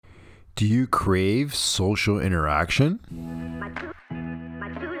Do you crave social interaction?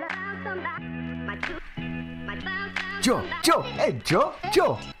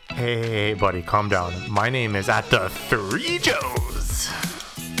 Joe. Hey, buddy, calm down. My name is at the Three Joes.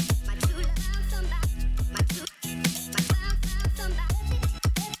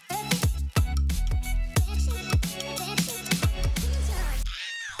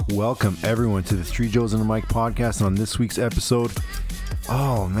 Welcome everyone to the Three Joes and a Mic podcast. On this week's episode,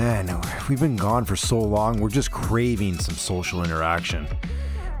 oh man, we've been gone for so long. We're just craving some social interaction.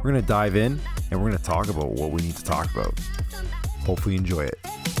 We're going to dive in and we're going to talk about what we need to talk about. Hopefully you enjoy it.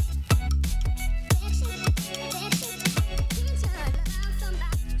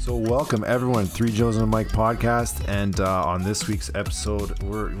 So welcome everyone, Three Joes and a Mic podcast, and on this week's episode,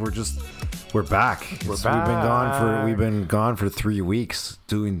 we're back. We've been gone for 3 weeks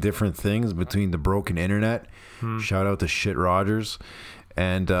doing different things between the broken internet. Shout out to Shit Rogers,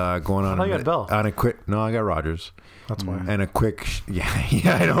 and going on. You had Bell. On a quick. No, I got Rogers. That's why. And a quick. Yeah,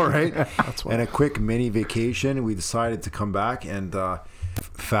 I know, right? That's why. And a quick mini vacation. We decided to come back and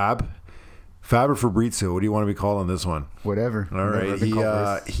Fab or Fabrizio, what do you want to be called on this one? Whatever. All right.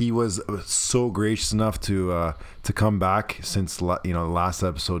 He was so gracious enough to come back since the last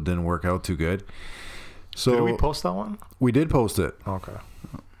episode didn't work out too good. So Did we post that one? We did post it. Okay.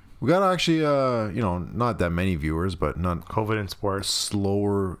 We got actually not that many viewers, but not COVID in sports.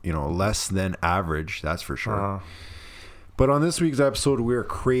 slower, less than average, that's for sure. But on this week's episode, we're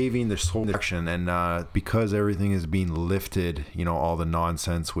craving the social interaction, and because everything is being lifted, all the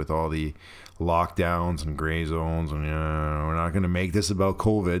nonsense with all the lockdowns and gray zones, and we're not going to make this about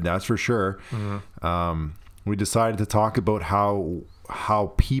COVID, that's for sure. We decided to talk about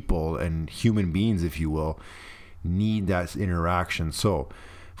how people and human beings, if you will, need that interaction. So,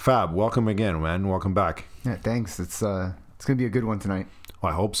 Fab, welcome again, man. Welcome back. Yeah, thanks. It's gonna be a good one tonight.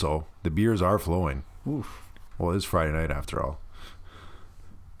 Well, I hope so. The beers are flowing. Oof. Well, it is Friday night after all.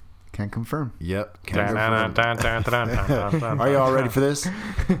 Can't confirm. Yep. Are Are you all ready for this?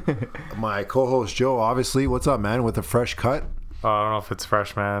 My co-host Joe, obviously. What's up, man? With a fresh cut? I don't know if it's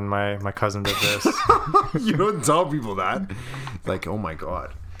fresh, man. My cousin did this. You don't tell people that. Like, oh my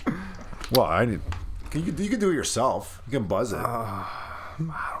god. Well, you can do it yourself. You can buzz it. I don't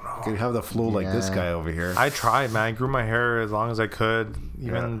know. You can have the flow like this Yeah. guy over here. I tried, man. I grew my hair as long as I could,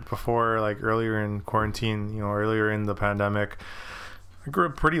 even before, earlier in quarantine, earlier in the pandemic. I grew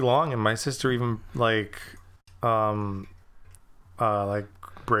it pretty long, and my sister even braided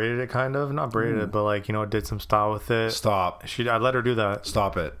it, kind of. Not braided it, but did some style with it. Stop. I let her do that.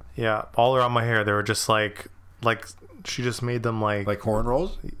 Stop it. Yeah, all around my hair, they were just like she just made them Like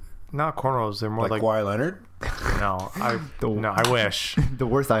cornrows? not cornrows. They're more like Kawhi Leonard? no. I wish. The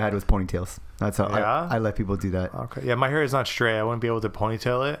worst I had was ponytails. That's how Yeah? I let people do that. Okay. Yeah, my hair is not straight. I wouldn't be able to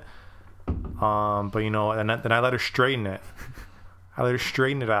ponytail it. But then I let her straighten it. I let her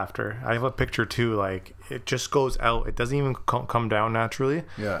straighten it after. I have a picture too. It just goes out. It doesn't even come down naturally.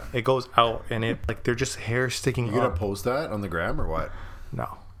 Yeah. It goes out, and they're just hair sticking You gonna up. post that on the gram or what?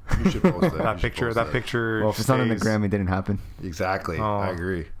 No. You should post it. That picture. Well, if it's not on the stays. gram, it didn't happen. Exactly. Oh. I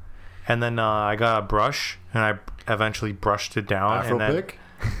agree. And then I got a brush, and I eventually brushed it down. Afro and then, pick?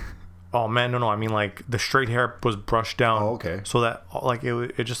 Oh man, no. I mean, the straight hair was brushed down. Oh, okay. So that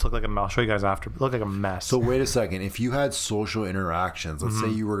it just looked like a mess. I'll show you guys after. It looked like a mess. So wait a second. If you had social interactions, let's say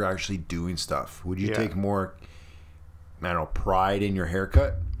you were actually doing stuff, would you Yeah. take more, I don't know, pride in your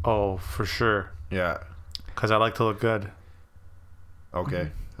haircut? Oh, for sure. Yeah. Because I like to look good.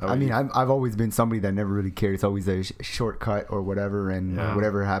 Okay. I mean, I've always been somebody that never really cared. It's always a shortcut or whatever, and Yeah.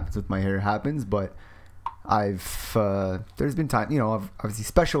 whatever happens with my hair happens. But there's been time, obviously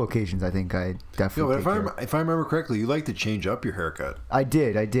special occasions. I think I definitely. but if I remember correctly, you like to change up your haircut. I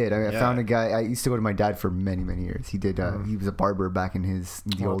did. I Yeah. found a guy. I used to go to my dad for many, many years. He did. He was a barber back in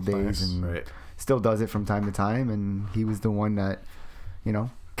the old that's days, nice. and Right. still does it from time to time. And he was the one that,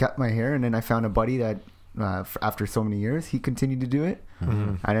 kept my hair. And then I found a buddy that, after so many years, he continued to do it.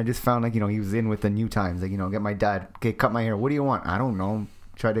 Mm-hmm. And I just found he was in with the new times. Get my dad. Okay, cut my hair. What do you want? I don't know.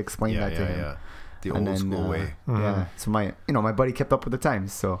 Try to explain that to him. Yeah. The And old then, school way. Yeah. So my buddy kept up with the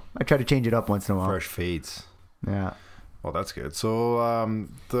times. So I try to change it up once in a while. Fresh fades. Yeah. Well, that's good. So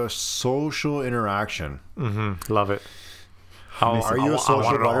the social interaction. Mm-hmm. Love it. Are you a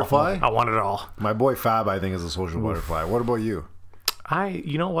social butterfly? I want it all. My boy Fab, I think, is a social butterfly. What about you?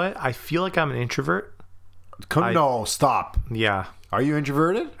 You know what? I feel like I'm an introvert. No, stop. Yeah, Are you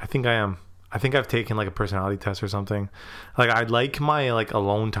introverted? I think I am. I think I've taken a personality test or something. I like my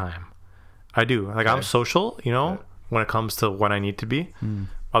alone time. I do. I'm social, when it comes to when I need to be.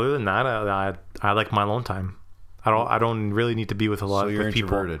 Other than that, I like my alone time. I don't really need to be with a lot So of you're people.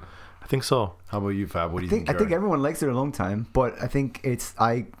 introverted. I think so. How about you, Fab? What do you think? I think Jared? everyone likes their alone time, but I think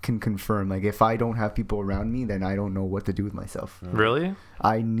I can confirm, like, if I don't have people around me, then I don't know what to do with myself. Really?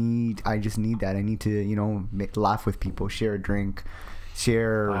 I just need that. I need to, laugh with people, share a drink,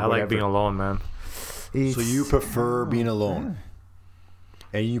 share. I like being alone, man. So you prefer being alone,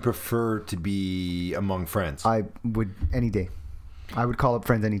 and you prefer to be among friends. I would any day. I would call up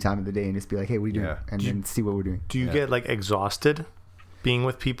friends any time of the day and just be like, "Hey, what are you doing?" Yeah. And then see what we're doing. Do you get like exhausted being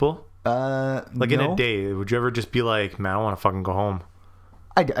with people? Like in no. a day, would you ever just be like, man, I want to fucking go home?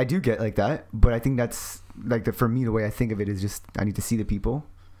 I do get like that, but I think that's like for me, the way I think of it is just I need to see the people,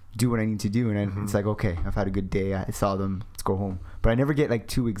 do what I need to do, and then it's like, okay, I've had a good day, I saw them, let's go home. But I never get like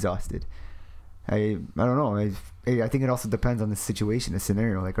too exhausted. I don't know. I think it also depends on the situation, the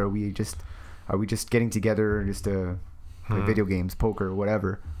scenario. Like, are we just getting together just to play video games, poker,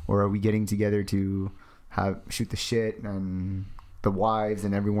 whatever, or are we getting together to shoot the shit and the wives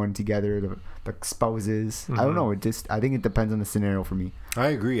and everyone together, the spouses? I don't know. I think it depends on the scenario for me. I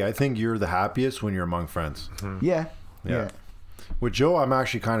agree. I think you're the happiest when you're among friends. Yeah. With Joe, I'm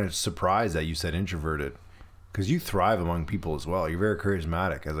actually kind of surprised that you said introverted, because you thrive among people as well. You're very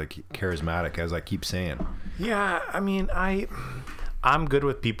charismatic, as I keep saying. Yeah, I mean, I'm good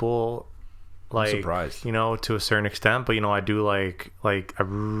with people. Like, I'm surprised. To a certain extent, but I do like I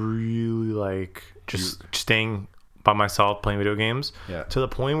really like just staying by myself playing video games. Yeah. To the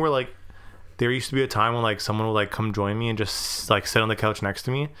point where like there used to be a time when like someone would like come join me and just like sit on the couch next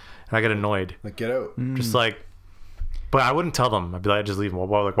to me, and I get annoyed. Like, get out. Just like, but I wouldn't tell them. I'd be like, I just leave them.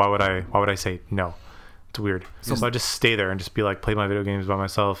 Why would I say no? It's weird. So I'd just stay there and just be like, play my video games by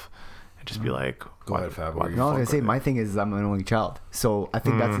myself, and just be like, Go ahead, Fab. No, I was gonna say my thing is I'm an only child, so I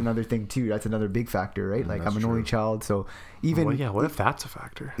think that's another thing too. That's another big factor, right? Like, I'm an only child, so even what if that's a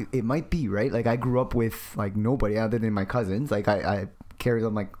factor? It might be, right? Like, I grew up with like nobody other than my cousins. Like, I carry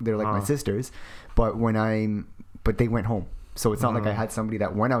them like they're like my sisters, but they went home. So it's not like I had somebody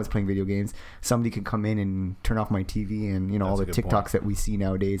that when I was playing video games, somebody could come in and turn off my TV and all the TikToks that we see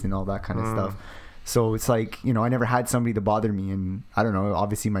nowadays and all that kind of stuff. So it's like, I never had somebody to bother me. And I don't know,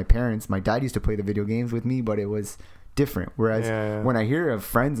 obviously my dad used to play the video games with me, but it was different. Whereas when I hear of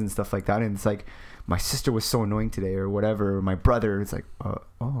friends and stuff like that, and it's like, my sister was so annoying today or whatever, or my brother, it's like,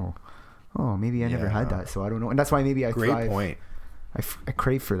 maybe I never had that. So I don't know. And that's why maybe I Great thrive. point. I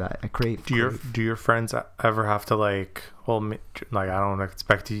crave for that. Do your friends ever have to like? Well, like I don't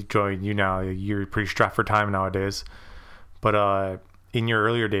expect to join you now. You're pretty strapped for time nowadays. But in your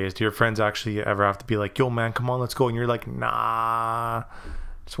earlier days, do your friends actually ever have to be like, "Yo, man, come on, let's go," and you're like, "Nah,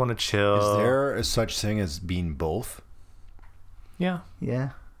 just want to chill." Is there a such thing as being both? Yeah.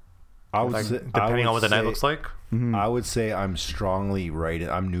 I would Like, say, depending on what the night looks like. I would say I'm strongly right.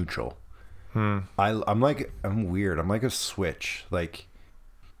 I'm neutral. I'm weird. I'm like a switch. Like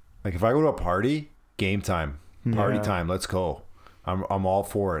if I go to a party, game time, party time, let's go. I'm all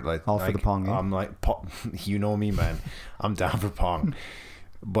for it. Like, all for the pong. I'm like, you know me, man. I'm down for pong,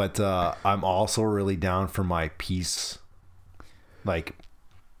 but I'm also really down for my peace, like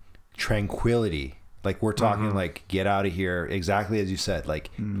tranquility. Like, we're talking like, get out of here. Exactly as you said.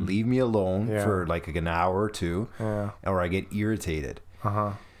 Like, leave me alone for like an hour or two, or I get irritated.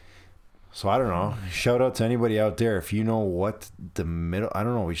 So I don't know. Shout out to anybody out there if you know what the middle. I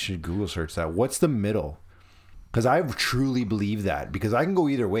don't know. We should Google search that. What's the middle? Because I truly believe that. Because I can go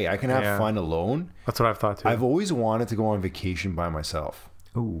either way. I can have fun alone. That's what I've thought too. I've always wanted to go on vacation by myself.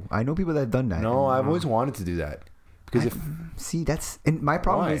 Oh, I know people that have done that. No, I've always wanted to do that. Because that's and my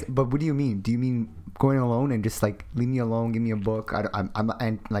problem is. But what do you mean? Do you mean going alone and just like leave me alone, give me a book? I'm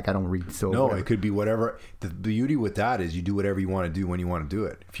like, I don't read, so no, whatever. It could be whatever. The beauty with that is you do whatever you want to do when you want to do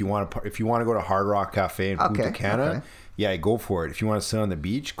it. If you want to go to Hard Rock Cafe in Punta Cana, yeah, go for it. If you want to sit on the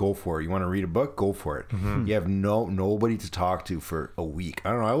beach, go for it. You want to read a book, go for it. You have nobody to talk to for a week.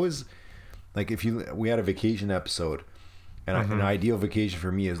 I don't know. I was like, we had a vacation episode. And an ideal vacation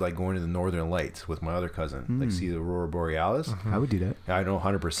for me is like going to the Northern Lights with my other cousin, like see the Aurora Borealis. I would do that. I know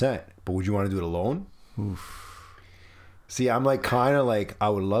 100%. But would you want to do it alone? Oof. See, I'm like kind of like, I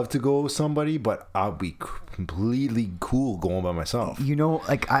would love to go with somebody, but I'll be completely cool going by myself.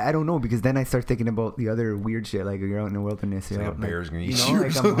 Like, I don't know, because then I start thinking about the other weird shit, like you're out in the wilderness. It's like a bear's gonna eat you.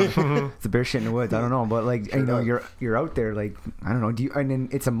 Like it's a bear shit in the woods. I don't know, but like, you're out there, like, I don't know. And then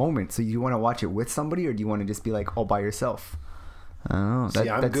it's a moment, so you want to watch it with somebody, or do you want to just be like all by yourself? I don't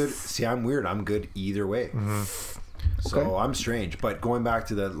know. I'm good. See, I'm weird. I'm good either way. So I'm strange. But going back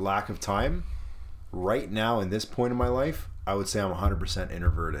to the lack of time, right now in this point in my life, I would say I'm 100%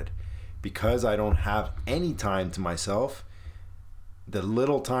 introverted, because I don't have any time to myself. the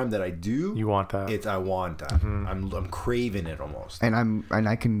little time that I do, You want that. I want that. I'm craving it almost. And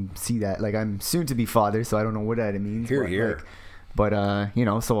I can see that. Like, I'm soon to be father, so I don't know what that means. Here, but, here. like, but you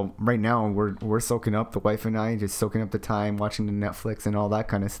know, so right now we're soaking up, the wife and I, just soaking up the time, watching the Netflix and all that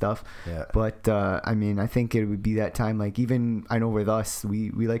kind of stuff. Yeah. But I mean, I think it would be that time. Like, even I know with us, we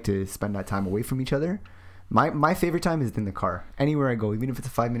like to spend that time away from each other. My favorite time is in the car. Anywhere I go, even if it's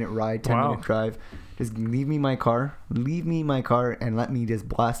a 5-minute ride, 10-minute drive, just leave me my car, and let me just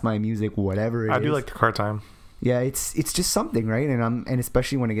blast my music, whatever it is. I do like the car time. Yeah, it's just something, right? And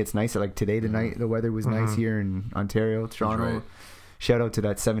especially when it gets nicer. Like today, the weather was nice here in Ontario, Toronto. right. Shout out to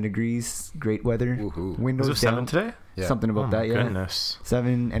that 7 degrees, great weather. Woohoo. Windows Was it down. 7 today? Yeah. Something about Oh that, my yeah. goodness.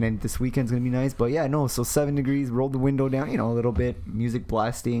 7, and then this weekend's gonna be nice. But yeah, no. So 7 degrees, rolled the window down, a little bit, music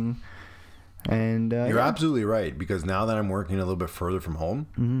blasting, and You're yeah. absolutely right, because now that I'm working a little bit further from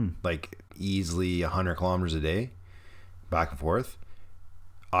home, like easily 100 kilometers a day, back and forth,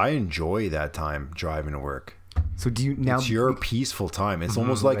 I enjoy that time driving to work. So do you now? It's your peaceful time. It's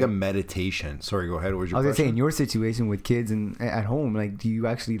almost like a meditation. Sorry, go ahead. What was your I was gonna say, in question? your situation with kids and at home, like, do you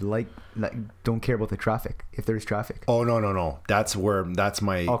actually like don't care about the traffic if there's traffic? Oh, no. That's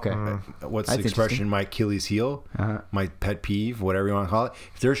my Okay. what's That's the expression? interesting. My Achilles heel, Uh-huh. my pet peeve, whatever you want to call it.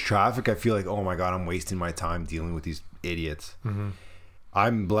 If there's traffic, I feel like, oh my God, I'm wasting my time dealing with these idiots.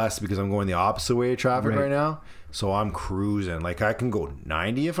 I'm blessed because I'm going the opposite way of traffic right now. So I'm cruising. Like, I can go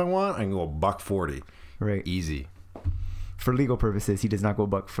 90 if I want. I can go $140. Right. Easy. For legal purposes, he does not go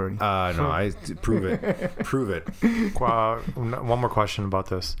 $140. No, I prove it. Prove it. One more question about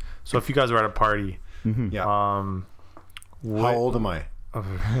this. So if you guys were at a party, Yeah. How old am I?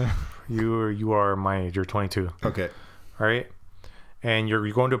 you are my age. You're 22. Okay. All right, and you're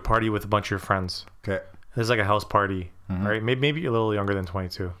going to a party with a bunch of your friends. Okay. This is like a house party, right? Maybe you're a little younger than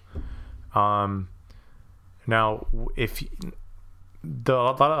 22. Now, if a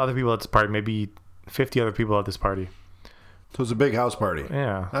lot of other people at this party, maybe 50 other people at this party. So it's a big house party.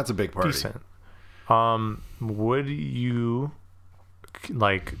 Yeah, That's a big party. decent. Would you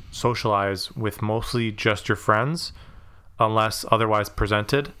like socialize with mostly just your friends, unless otherwise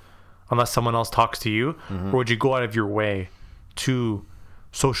presented, unless someone else talks to you, or would you go out of your way to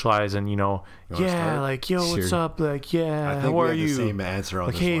socialize and start? like, yo, what's Sure. up, like, yeah, I think how we are have you, the same answer on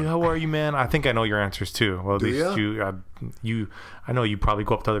like, this hey, one. how are you, man? I think I know your answers too. Well, at Do least I know you probably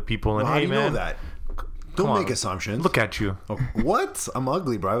go up to other people and, How hey, do you man, know that? Don't on. make assumptions. look at you. Oh, what? I'm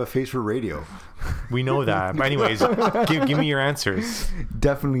ugly, bro. I have a face for radio. We know that. But anyways, give me your answers. I'm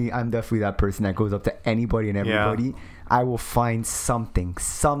definitely that person that goes up to anybody and everybody. Yeah. I will find something,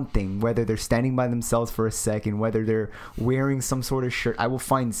 whether they're standing by themselves for a second, whether they're wearing some sort of shirt. I will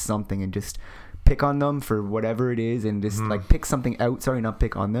find something and just pick on them for whatever it is, and just like pick something out. Sorry, not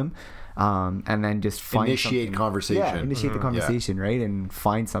pick on them. And then just find Initiate something. conversation. Yeah, initiate the conversation, right? And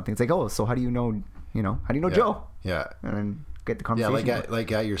find something. It's like, oh, so how do you know? How do you know Joe? Yeah. And then get the Yeah, conversation.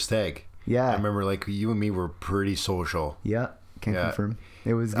 like at your stag. Yeah. I remember, like, you and me were pretty social. Yeah, can Yeah. confirm.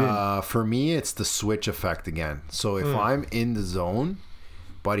 It was good. For me, it's the switch effect again. So if I'm in the zone,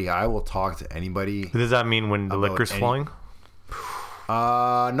 buddy, I will talk to anybody. Does that mean when the About liquor's any- flowing?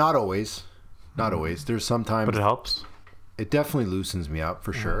 Not always. Not always. There's sometimes But it helps. it definitely loosens me up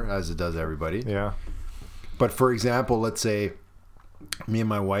for sure, as it does everybody. Yeah. But for example, let's say me and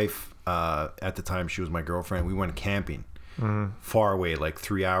my wife, at the time she was my girlfriend, we went camping far away, like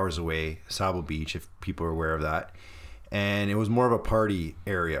 3 hours away, Sable Beach, if people are aware of that. And it was more of a party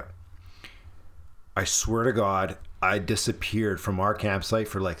area. I swear to God, I disappeared from our campsite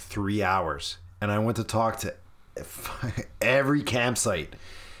for like 3 hours. And I went to talk to every campsite.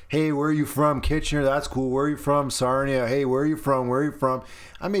 Hey, where are you from? Kitchener, that's cool. Where are you from? Sarnia. Hey, where are you from? Where are you from?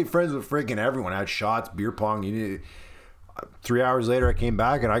 I made friends with freaking everyone. I had shots, beer pong. 3 hours later, I came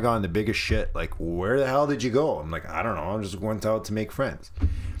back and I got in the biggest shit. Like, where the hell did you go? I'm like, I don't know. I just went out to make friends.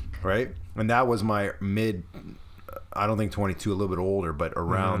 Right? And that was my I don't think 22, a little bit older, but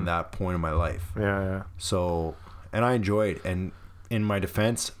around that point in my life. Yeah. So, and I enjoyed. And in my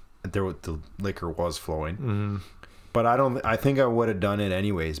defense, the liquor was flowing. But I think I would have done it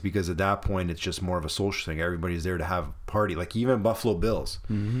anyways, because at that point it's just more of a social thing. Everybody's there to have a party. Like even Buffalo Bills.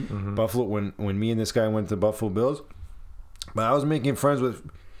 Buffalo, when me and this guy went to Buffalo Bills, but I was making friends with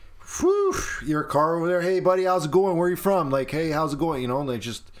your car over there. Hey buddy, how's it going? Where are you from? Like, hey, how's it going? Like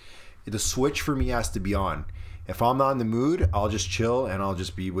just the switch for me has to be on. If I'm not in the mood, I'll just chill and I'll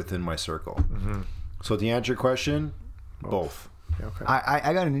just be within my circle. So to answer your question, both. Yeah, okay.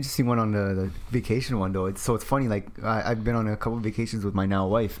 I got an interesting one on the vacation one though. It's funny. Like I've been on a couple of vacations with my now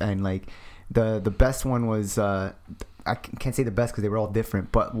wife, and like the best one was I can't say the best because they were all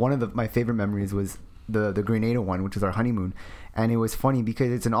different. But one of my favorite memories was the Grenada one, which was our honeymoon. And it was funny because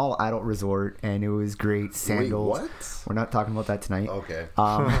it's an all adult resort, and it was great. Sandals. Wait, what? We're not talking about that tonight. Okay.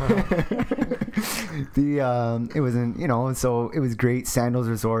 It was so it was great. Sandals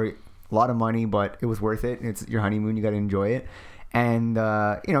resort, a lot of money, but it was worth it. It's your honeymoon, you got to enjoy it. And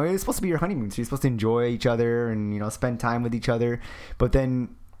it was supposed to be your honeymoon, so you're supposed to enjoy each other and spend time with each other. But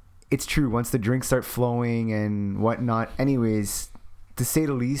then it's true, once the drinks start flowing and whatnot. Anyways, to say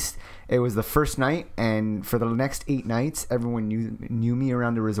the least, it was the first night, and for the next 8 nights, everyone knew me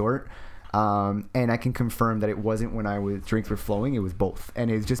around the resort. And I can confirm that it wasn't when drinks were flowing; it was both,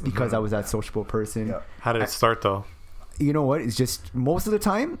 and it's just because I was that sociable person. Yeah. How did it start though? You know what? It's just most of the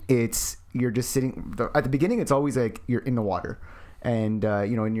time, you're just sitting at the beginning. It's always like you're in the water, and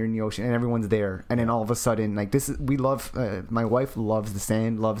and you're in the ocean, and everyone's there, and then all of a sudden, like we love. My wife loves the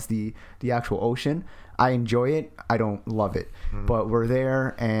sand, loves the actual ocean. I enjoy it. I don't love it, but we're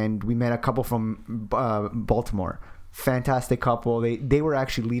there, and we met a couple from Baltimore. Fantastic couple. They were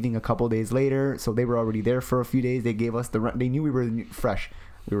actually leaving a couple days later, so they were already there for a few days. They gave us they knew we were fresh.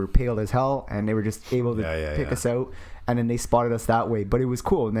 We were pale as hell, and they were just able to pick us out, and then they spotted us that way. But it was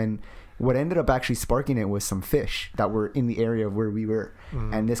cool. And then what ended up actually sparking it was some fish that were in the area of where we were.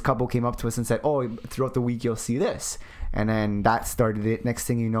 And this couple came up to us and said, "Oh, throughout the week you'll see this." And then that started it. Next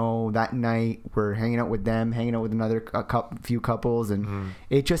thing you know, that night we're hanging out with them, hanging out with another few couples, and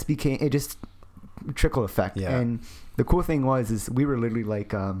it just trickle effect. Yeah. And the cool thing is we were literally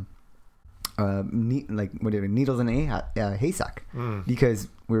like needles in a haystack, because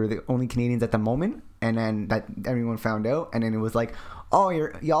we were the only Canadians at the moment, and then that everyone found out, and then it was like, "Oh,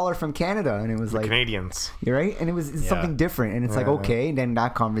 y'all are from Canada," and it was like Canadians, you're right, and it's something different, and it's like, okay, and then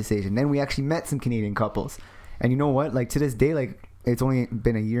that conversation, then we actually met some Canadian couples, and you know what, like to this day, like it's only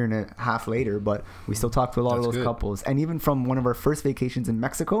been a year and a half later, but we still talk to a lot of those couples, and even from one of our first vacations in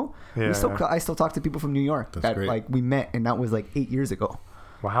Mexico, I still talk to people from New York that great. Like we met, and that was like 8 years ago.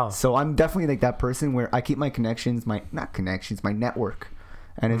 Wow. So I'm definitely like that person where I keep my connections, my network,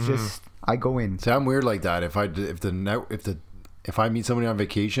 and it's just I go in. See, I'm weird like that. If I meet somebody on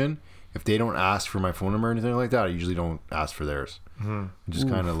vacation, if they don't ask for my phone number or anything like that, I usually don't ask for theirs. Just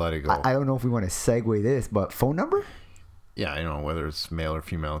kind of let it go. I don't know if we want to segue this, but phone number? Yeah, I don't know whether it's male or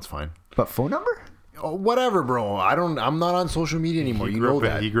female. It's fine. But phone number? Oh, whatever, bro. I'm not on social media anymore. You know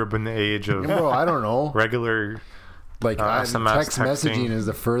that. He grew up in the age of bro. I don't know. Regular. Like SMS, text texting. messaging is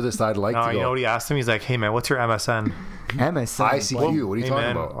the furthest I'd like to go. You know what he asked him? He's like, "Hey man, what's your MSN?" MSN. ICQ. What are you talking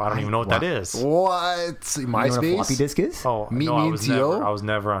man, about? I don't even know what that is. What? MySpace? You know what a floppy disk is? Oh, Meet no, me I in was TO? never. I was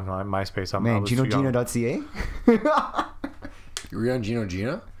never on MySpace. Man, GinoGina.ca? You were on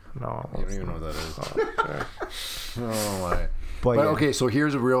Gina? No, I don't even know what that is. Oh my. But okay, so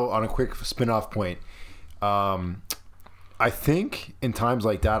here's on a quick spin-off point. I think in times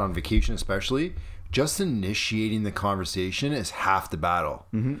like that, on vacation especially, just initiating the conversation is half the battle.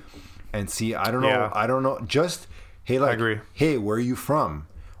 And see, I don't know. Just, hey, like, I agree. Hey, where are you from?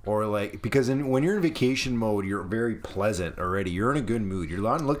 Or like, because when you're in vacation mode, you're very pleasant already. You're in a good mood. You're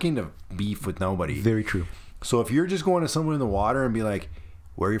not looking to beef with nobody. Very true. So if you're just going to someone in the water and be like,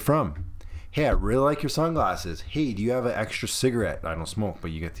 where are you from? Hey, I really like your sunglasses. Hey, do you have an extra cigarette? I don't smoke,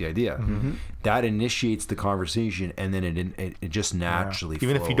 but you get the idea. That initiates the conversation, and then it just naturally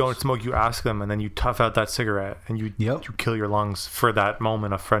Even flows. if you don't smoke, you ask them, and then you tough out that cigarette, and you kill your lungs for that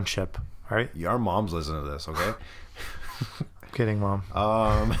moment of friendship, right? Our moms listen to this, okay? Kidding, Mom.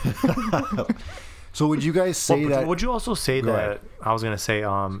 So would you guys say that? Would you also say that? ahead. I was gonna say,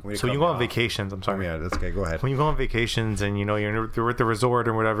 so you go on vacations. I'm sorry. Yeah, that's okay. Go ahead. When you go on vacations and you're at the resort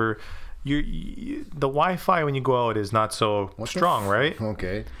or whatever, the Wi-Fi when you go out is not so strong, right?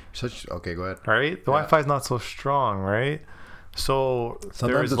 Okay. Okay, go ahead. Right? The Wi-Fi is not so strong, right? So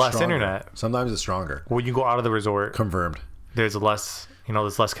there's less stronger. internet. Sometimes it's stronger. When you go out of the resort, Confirmed. there's less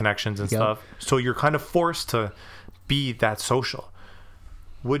connections and stuff. So you're kind of forced to be that social.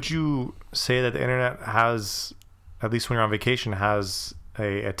 Would you say that the internet has, at least when you're on vacation, has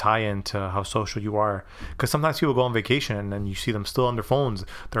a tie-in to how social you are? Because sometimes people go on vacation and you see them still on their phones.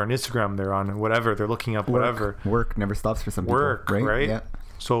 They're on Instagram. They're on whatever. They're looking up whatever. Work never stops for some people. Right? Yeah.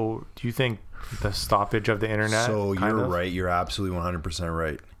 So do you think the stoppage of the internet? So you're right. You're absolutely 100%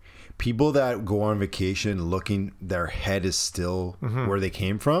 right. People that go on vacation looking, their head is still where they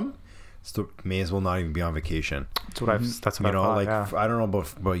came from. So may as well not even be on vacation. That's what I thought. I don't know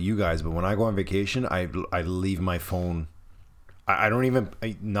about you guys, but when I go on vacation, I leave my phone. I don't even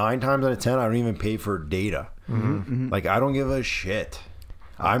 9 times out of 10 I don't even pay for data. Like I don't give a shit.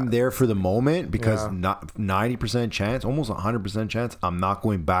 I'm there for the moment because not 90% chance, almost 100% chance, I'm not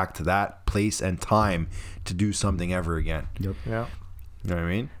going back to that place and time to do something ever again. Yep. Yeah. You know what I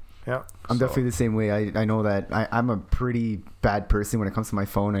mean? Yeah. I'm definitely the same way. I know that I'm a pretty bad person when it comes to my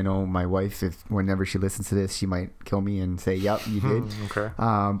phone. I know my wife, whenever she listens to this, she might kill me and say, yep, you did. Okay.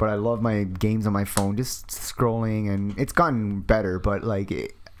 But I love my games on my phone, just scrolling, and it's gotten better, but like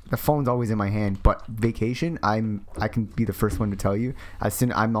the phone's always in my hand. But vacation, I can be the first one to tell you.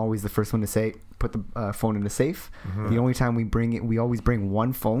 I'm always the first one to say, put the phone in the safe. The only time we always bring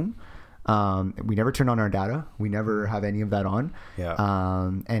one phone. We never turn on our data. We never have any of that on. Yeah.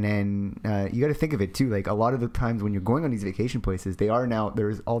 And then you got to think of it too. Like a lot of the times when you're going on these vacation places,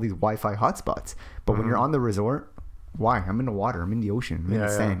 there's all these Wi-Fi hotspots. But when you're on the resort, why? I'm in the water. I'm in the ocean. I'm in the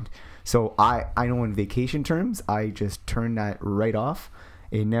sand. So I know in vacation terms, I just turn that right off.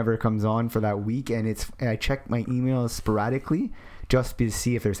 It never comes on for that week, and I check my emails sporadically just to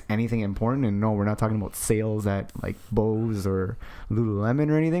see if there's anything important. And no, we're not talking about sales at like Bose or Lululemon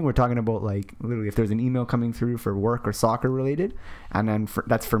or anything. We're talking about like literally if there's an email coming through for work or soccer related, and then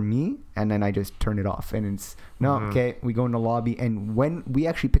that's for me, and then I just turn it off. And it's okay, we go in the lobby, and when we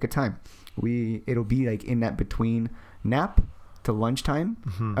actually pick a time, it'll be like in that between nap to lunchtime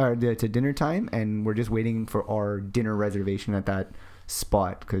or to dinner time, and we're just waiting for our dinner reservation at that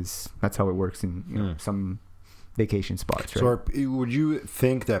spot, because that's how it works in some vacation spots, right? So would you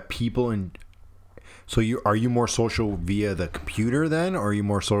think that people are you more social via the computer then, or are you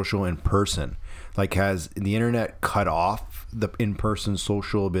more social in person? Like, has the internet cut off the in-person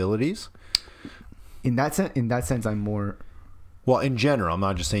social abilities? In that sense, I'm more... Well, in general, I'm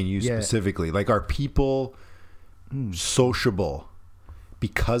not just saying you specifically. Like, are people sociable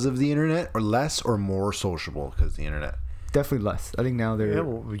because of the internet, or less or more sociable because of the internet? Definitely less. I think now they're... Yeah,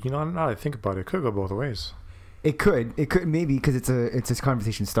 well, now that I think about it, it could go both ways. It could maybe, because it's a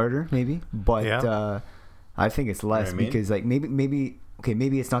conversation starter, maybe. But I think it's less, because like maybe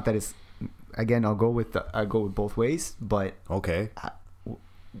it's not that it's... Again, I go with both ways, but... Okay.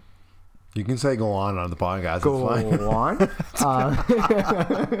 You can say go on the podcast. Go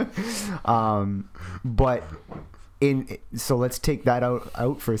on. But so let's take that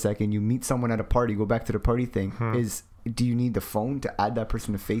out for a second. You meet someone at a party. Go back to the party thing. Do you need the phone to add that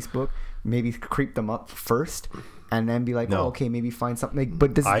person to Facebook? Maybe creep them up first, and then be like, no. Oh, okay, maybe find something.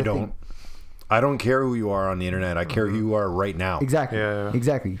 But this is the thing. I don't care who you are on the internet. I care who you are right now. Exactly. Yeah.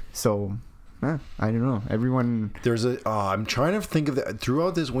 Exactly. So, I don't know. Everyone. There's I'm trying to think of that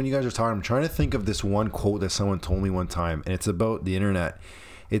throughout this. When you guys are talking, I'm trying to think of this one quote that someone told me one time, and it's about the internet.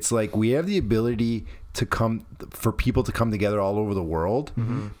 It's like we have the ability for people to come together all over the world,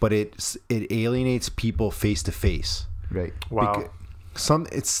 but it alienates people face to face. Right. Wow.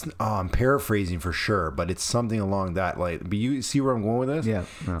 I'm paraphrasing for sure, but it's something along that line. But you see where I'm going with this? Yeah.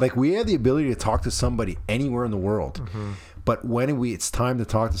 Like, we have the ability to talk to somebody anywhere in the world, but when it's time to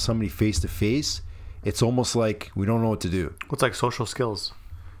talk to somebody face to face, it's almost like we don't know what to do. It's like social skills.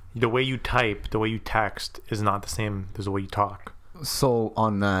 The way you type, the way you text is not the same as the way you talk. So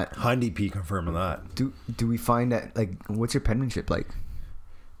on that, Hundy P confirming that. Do we find that, like, what's your penmanship like?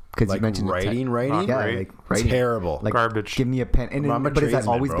 Because like you mentioned writing, yeah, like writing. Terrible. Like, garbage. Give me a pen. But has that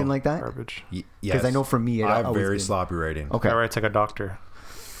always been like that? Garbage. Yes. Because I know for me, I have very sloppy writing. Okay. I write like a doctor.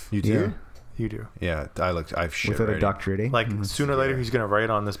 You do? Yeah. You do. Yeah, I've shit without writing. a doctorate, eh? Like, sooner or later, he's gonna write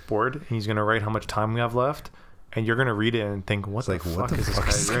on this board, and he's gonna write how much time we have left, and you're gonna read it and think, what the fuck is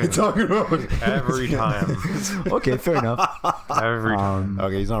this guy talking about? Every time. Okay, fair enough. Every time.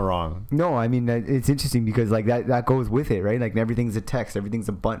 Okay, he's not wrong. No, I mean, it's interesting because like that goes with it, right? Like everything's a text, everything's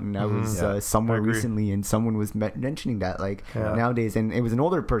a button. I was somewhere recently, and someone was mentioning that like nowadays, and it was an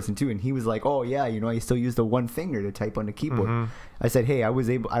older person too, and he was like, oh yeah, I still use the one finger to type on the keyboard. I said, hey, I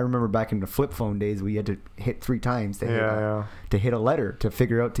remember back in the flip phone days, we had to hit 3 times to hit a letter to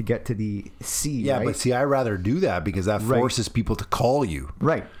figure out to get to the C. Yeah, right? but see, I rather do that because that forces people to call you.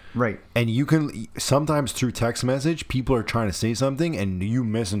 Right. And you can sometimes through text message, people are trying to say something and you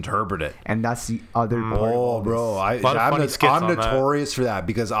misinterpret it. And that's the other part. Oh, bro, I'm notorious for that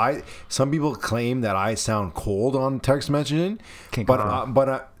because some people claim that I sound cold on text messaging, but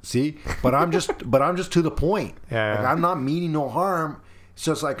I'm just to the point. Yeah. Like, I'm not meaning no harm. It's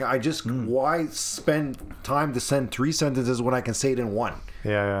just like why spend time to send 3 sentences when I can say it in 1?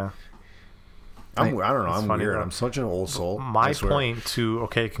 Yeah. I don't know. I'm funny, weird. though. I'm such an old soul. My point to,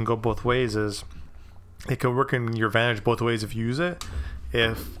 it can go both ways is it can work in your advantage both ways if you use it.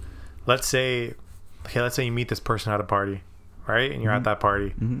 If, let's say you meet this person at a party, right? And you're at that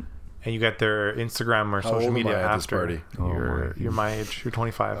party and you get their Instagram or social media after. This party? You're my age. You're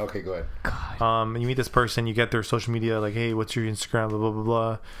 25. Okay, go ahead. God. You meet this person, you get their social media, like, hey, what's your Instagram, blah, blah, blah,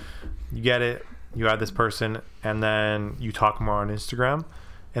 blah. You get it. You add this person and then you talk more on Instagram.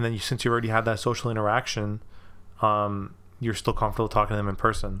 And then since you already had that social interaction, you're still comfortable talking to them in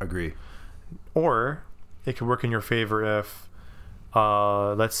person. Agree. Or it could work in your favor if,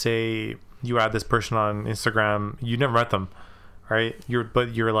 let's say you add this person on Instagram, you never met them, right?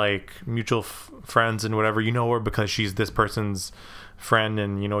 You're like mutual friends and whatever, you know her because she's this person's friend,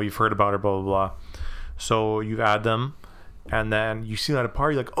 and you know you've heard about her, blah blah blah. So you add them, and then you see them at a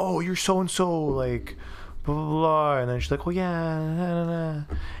party, like, oh, you're so and so, like, blah blah blah, and then she's like, oh yeah, nah, nah, nah.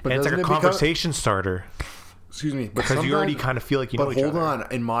 And it's like a conversation starter. Excuse me, because you already kind of feel like you know each other. But hold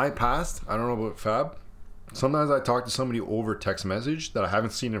on, in my past, I don't know about Fab, sometimes I talk to somebody over text message that I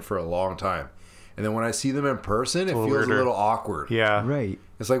haven't seen them for a long time, and then when I see them in person, it feels weirder. A little awkward. Yeah, right.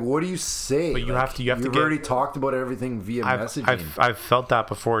 It's like, what do you say? But you have to. You've already talked about everything via messaging. I've felt that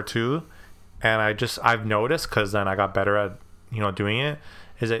before too, and I've noticed, because then I got better at doing it.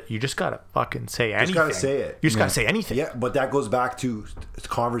 Is that you just gotta fucking say anything? You just gotta say it. You just gotta say anything. Yeah, but that goes back to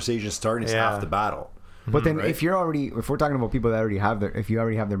conversation starting is half the battle. But then, if we're talking about people that already have if you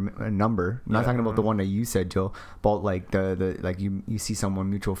already have their number, I'm not talking about the one that you said, Jill, but like the like you see someone,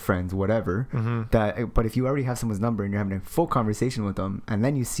 mutual friends, whatever. But if you already have someone's number and you're having a full conversation with them, and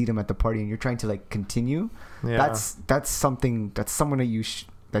then you see them at the party and you're trying to like continue, that's someone that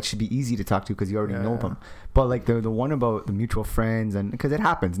that should be easy to talk to because you already know them. But like the one about the mutual friends, and because it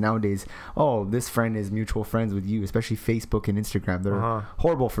happens nowadays, oh, this friend is mutual friends with you, especially Facebook and Instagram. They're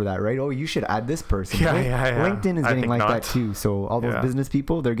horrible for that, right? Oh, you should add this person. LinkedIn is getting like that too. So all those business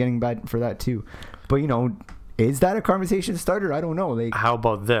people, they're getting bad for that too. But is that a conversation starter? I don't know. Like, how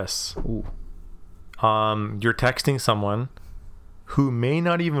about this? Ooh. You're texting someone who may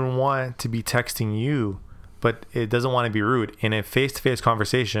not even want to be texting you, but it doesn't want to be rude. In a face-to-face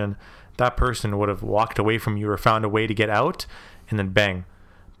conversation, that person would have walked away from you or found a way to get out, and then bang.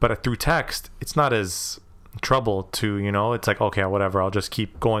 But through text, it's not as trouble to, it's like, okay, whatever, I'll just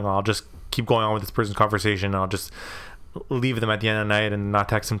keep going on. I'll just keep going on with this person's conversation, and I'll just leave them at the end of the night and not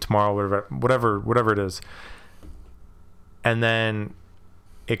text them tomorrow, whatever it is. And then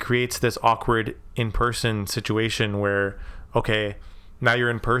it creates this awkward in-person situation where, okay, now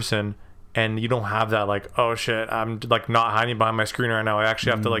you're in person, and you don't have that like, oh shit, I'm like not hiding behind my screen right now. I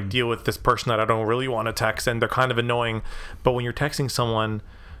actually have to like deal with this person that I don't really want to text, and they're kind of annoying. But when you're texting someone,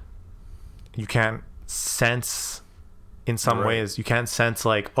 you can't sense in some ways. You can't sense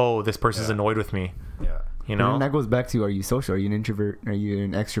like, oh, this person's annoyed with me. Yeah. And that goes back to, are you social? Are you an introvert? Are you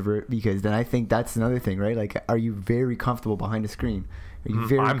an extrovert? Because then I think that's another thing, right? Like, are you very comfortable behind a screen?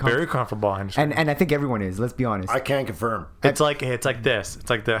 I'm very comfortable behind a screen. And I think everyone is. Let's be honest. I can't confirm. It's like this. It's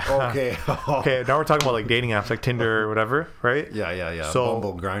like the okay. Okay. Now we're talking about like dating apps, like Tinder or whatever, right? Yeah. So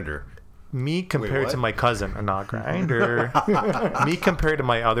Bumble, Grindr. Me compared to my cousin, not Grindr. Me compared to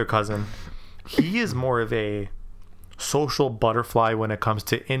my other cousin, he is more of a social butterfly when it comes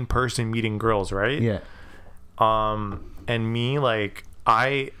to in-person meeting girls, right? Yeah. And me, like,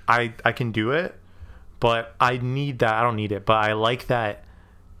 I can do it, but I need that. I don't need it, but I like that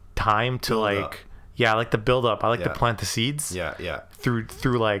time to build like up. I like the build up. I like to plant the seeds. Yeah.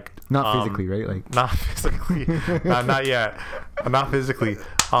 Through like not physically, right? Like not physically, not yet, not physically.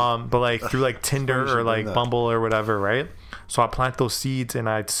 But like through like Tinder or like Bumble or whatever, right? So I plant those seeds and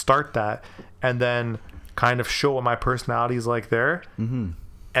I start that, and then kind of show what my personality is like there. And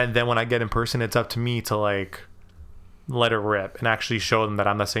then when I get in person, it's up to me to like let it rip and actually show them that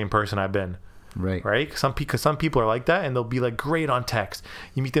I'm the same person I've been. Right. Some people are like that, and they'll be like great on text.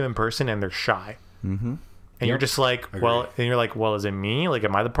 You meet them in person, and they're shy. And you're just like, well, is it me? Like,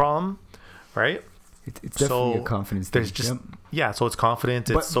 am I the problem? Right. It's definitely a confidence thing. There's just so it's confidence,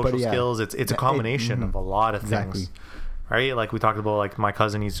 it's social skills, it's a combination of a lot of things. Right. Like we talked about, like my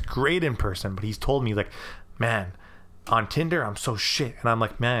cousin, he's great in person, but he's told me like, man, on Tinder I'm so shit, and I'm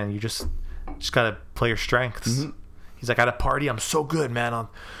like, man, you just gotta play your strengths. He's like, at a party I'm so good, man. I'll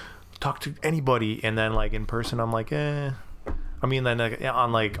talk to anybody, and then like in person I'm like, I mean, then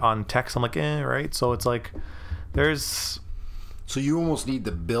on text I'm like, right? So it's like so you almost need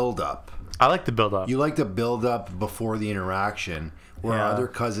the build up. I like the build up. You like the build up before the interaction, where our other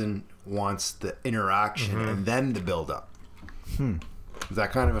cousin wants the interaction and then the build up. Is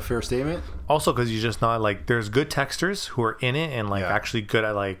that kind of a fair statement? Also, because you're just not like, there's good texters who are in it and like actually good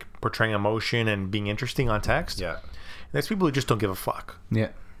at like portraying emotion and being interesting on text. Yeah. And there's people who just don't give a fuck. Yeah.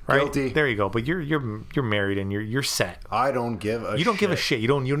 Right? Guilty. There you go. But you're married and you're set. I don't give a shit. You don't give a shit. You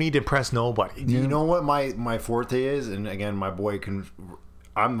don't need to impress nobody. You know what my forte is? And again, my boy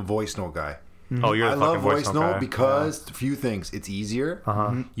I'm the voice note guy. Oh, you're the fucking voice note guy. Because a few things. It's easier.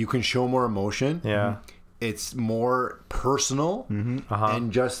 You can show more emotion. Yeah. It's more personal.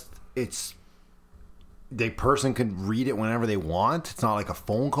 And just the person can read it whenever they want. It's not like a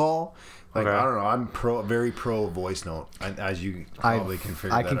phone call. Like, Okay. I don't know. I'm very pro voice note, as you probably can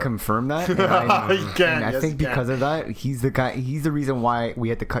figure I that can out. confirm that. And You and can, I yes, think you can. because of that, he's the guy. He's the reason why we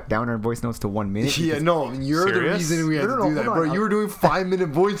had to cut down our voice notes to 1 minute. Yeah, because no, you're Serious? the reason we had No, to no, do that, hold bro. on. You were doing 5-minute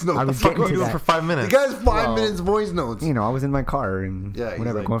voice notes. I was The fuck getting What to are you doing that. for 5 The minutes? guy's 5 Well, minutes voice notes. You know, I was in my car and Yeah, he's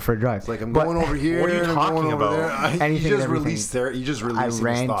whatever, like- going for a drive. It's like I'm But going over here. What are you and I'm talking going over about? there. Anything and You just everything. released there. You just I released his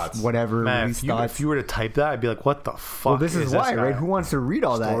rant, thoughts. whatever, Man, release if you, thoughts. if you were to type that, I'd be like, what the fuck? Well, this is this why, guy? right? Who wants to read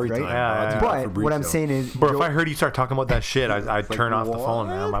all that, Story right? time. Yeah, I'll do yeah. that for But what I'm Fabrizio. saying is, Bro, if Joe- I heard you start talking about that shit, I'd like, turn off the phone,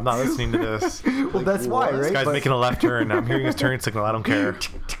 man. I'm not listening to this. This well, that's why, right? guy's But- making a left turn. I'm hearing his turn signal. I don't care.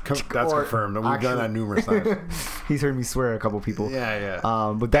 That's Or confirmed. We've actually- done that numerous times. He's heard me swear at a couple people. Yeah,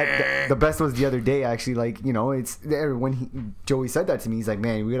 yeah. But that the best was the other day. Actually, like, you know, it's there when Joey said that to me. He's like,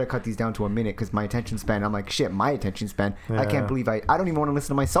 "Man, we gotta cut these down to a minute because my attention span." I'm like, "Shit, my attention span. I Yeah. can't believe I don't even want to listen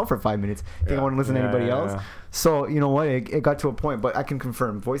to myself for 5 minutes. Think I want to listen to Yeah, anybody yeah, else." yeah. So you know what? It got to a point, but I can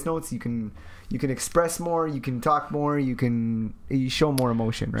confirm. Voice notes, you can express more, you can talk more, you show more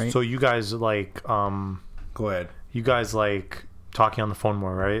emotion, right? So you guys like, Go ahead. you guys like talking on the phone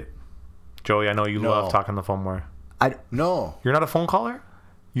more, right? Joey, I know you No. love talking on the phone more. No. You're not a phone caller?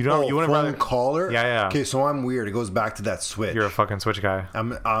 You don't. You wouldn't phone rather. caller? Yeah, yeah. Okay, so I'm weird. It goes back to that switch. You're a fucking switch guy. I'm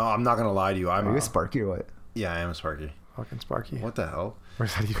not gonna lie to you. Are you a Sparky or what? Yeah, I am a Sparky. Fucking Sparky. What the hell?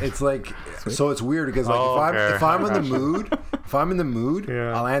 Where's that even? It's like, so it's weird because like Oh, okay. if I'm in the mood,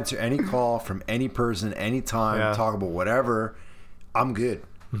 Yeah. I'll answer any call from any person, anytime, Yeah. talk about whatever. I'm good.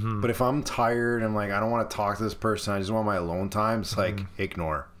 But if I'm tired and like I don't want to talk to this person, I just want my alone time. It's like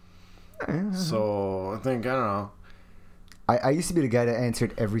ignore. So I think I don't know. I used to be the guy that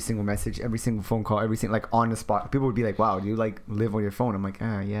answered every single message, every single phone call, everything like on the spot. People would be like, "Wow, do you like live on your phone?" I'm like,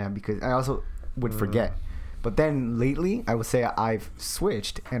 yeah, because I also would forget. But then lately, I would say I've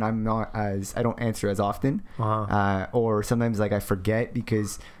switched, and I don't answer as often, or sometimes like I forget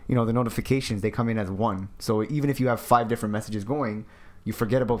because you know the notifications they come in as one. So even if you have 5 different messages going, you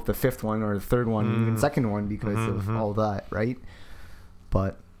forget about the 5th one or the 3rd one, even 2nd one because of all that, right?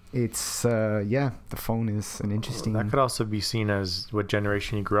 But it's the phone is an interesting. That could also be seen as what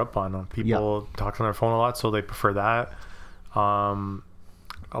generation you grew up on. People talk on their phone a lot, so they prefer that.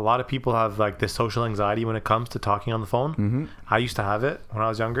 A lot of people have like this social anxiety when it comes to talking on the phone. Mm-hmm. I used to have it when I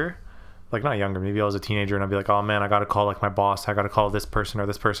was younger. Like not younger, maybe I was a teenager and I'd be like, oh man, I got to call like my boss. I got to call this person or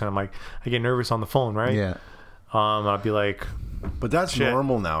this person. I'm like, I get nervous on the phone, right? Yeah. I'd be like, But that's Shit.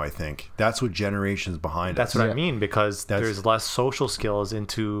 normal now. I think that's what generations behind that's us. what Yeah. I mean, because there's less social skills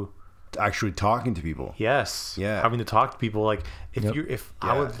into Actually talking to people. yes, Yeah. having to talk to people. Like if Yep.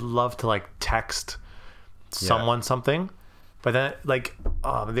 I would love to like text someone something, but then like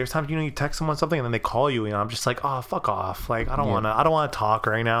there's times you text someone something and then they call you, I'm just like, oh fuck off, like I don't want to talk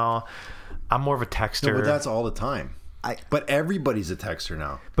right now. I'm more of a texter. No, but that's all the time. But everybody's a texter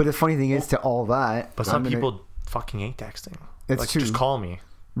now. But the funny thing is, to all that, but some people fucking hate texting. It's like, true. just call me.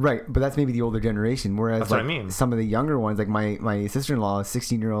 right? But that's maybe the older generation. Whereas That's what like I mean. some of the younger ones, like my sister-in-law,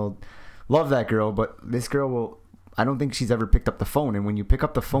 16-year-old, love that girl, but this girl will. I don't think she's ever picked up the phone. And when you pick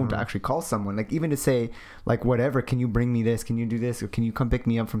up the phone to actually call someone, like even to say like whatever, can you bring me this? Can you do this? Or can you come pick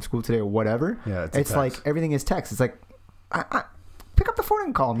me up from school today or whatever? Yeah, it's a it's like text. everything is text. It's like I pick up the phone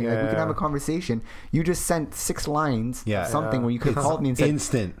and call me. Like we can Yeah. have a conversation. You just sent 6 lines, Yeah. something Yeah. where you could have called me and said,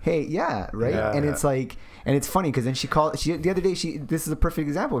 Instant. hey, yeah, right. Yeah. And Yeah. it's like, and it's funny because then she called. The other day, this is a perfect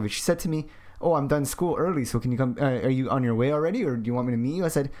example of it. She said to me, "Oh, I'm done school early, so can you come? Are you on your way already, or do you want me to meet you?" I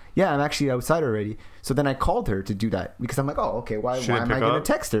said, "Yeah, I'm actually outside already." So then I called her to do that because I'm like, "Oh, okay. Why She am didn't I pick going to up?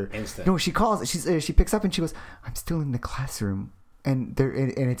 text her?" Instant. No, she calls. She picks up and she goes, "I'm still in the classroom, and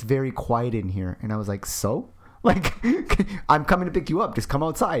it's very quiet in here." And I was like, "So." Like, I'm coming to pick you up. Just come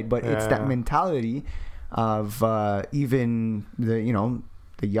outside. But it's that Yeah. mentality of even the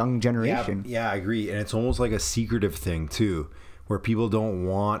young generation. Yeah, I agree. And it's almost like a secretive thing too, where people don't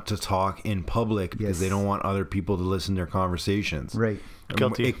want to talk in public because Yes. they don't want other people to listen to their conversations. Right.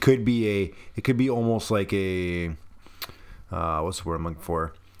 Guilty. It could be almost like a what's the word I'm looking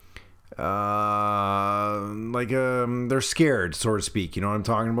for? They're scared, so to speak. You know what I'm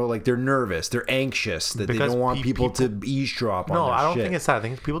talking about? Like they're nervous, they're anxious, that they Because don't want people to people- eavesdrop on No, their I don't shit. think it's that. I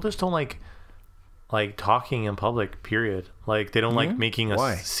think people just don't like talking in public, period. Like they don't like making a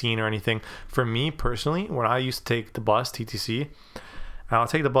Why? scene or anything. For me personally, when I used to take the bus, TTC, and I'll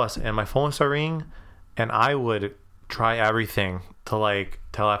take the bus and my phone would start ringing and I would try everything to like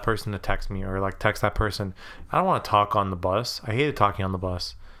tell that person to text me or like text that person. I don't want to talk on the bus. I hated talking on the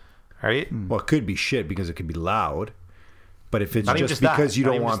bus. Right? Well, it could be shit because it could be loud. But if it's Not even just that. because you Not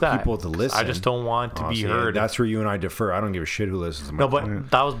don't even want just that. people to listen, I just don't want to be see, heard. That's where you and I differ. I don't give a shit who listens to my No, but phone.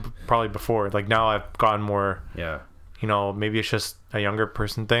 that was probably before. Like now I've gotten more, Yeah. you know, maybe it's just a younger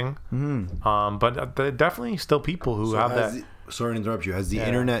person thing. But there are definitely still people who have that. Sorry to interrupt you. Has the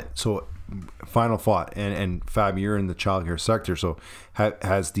internet, so final thought, and Fab, you're in the childcare sector, so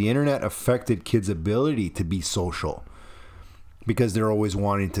has the internet affected kids' ability to be social? Because they're always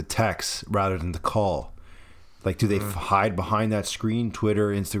wanting to text rather than to call. Like, do they hide behind that screen? Twitter,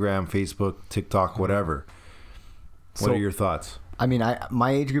 Instagram, Facebook, TikTok, whatever. What are your thoughts? I mean,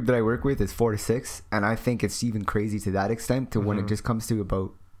 my age group that I work with is 4 to 6, and I think it's even crazy to that extent to when it just comes to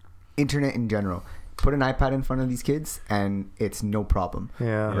about internet in general. Put an iPad in front of these kids and it's no problem.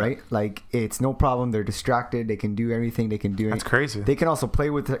 Yeah. Right? Like, it's no problem. They're distracted. They can do everything they can do. That's crazy. They can also play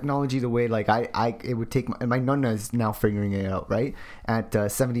with technology the way, like, it would take my nonna is now figuring it out, right?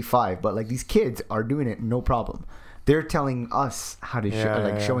 At 75. But, like, these kids are doing it no problem. They're telling us how to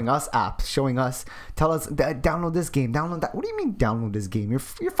showing us apps, showing us, tell us download this game, download that. What do you mean download this game? You're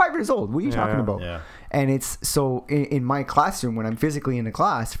 5 years old. What are you talking about? Yeah. And it's so in my classroom, when I'm physically in a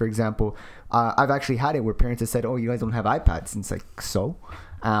class, for example, I've actually had it where parents have said, "Oh, you guys don't have iPads," and it's like, so,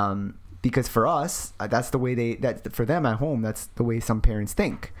 because for us, that's the way for them at home, that's the way some parents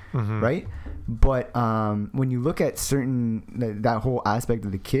think, right? But when you look at that whole aspect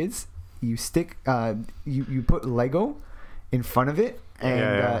of the kids. You stick, you put Lego in front of it,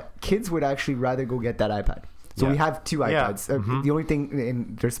 and kids would actually rather go get that iPad. So we have 2 iPads. The only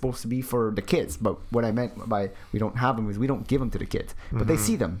thing they're supposed to be for the kids, but what I meant by we don't have them is we don't give them to the kids, but they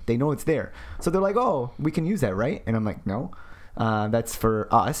see them, they know it's there, so they're like, "Oh, we can use that, right?" And I'm like, "No, that's for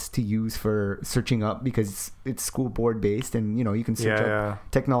us to use for searching up because it's school board based, and you know you can search up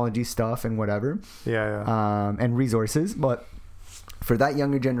technology stuff and whatever, and resources, but." For that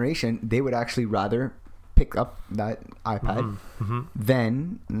younger generation, they would actually rather pick up that iPad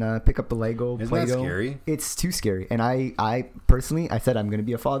than pick up the Lego, Isn't Play-Doh. That scary? It's too scary. And I personally, I said I'm going to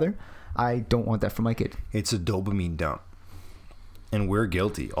be a father. I don't want that for my kid. It's a dopamine dump. And we're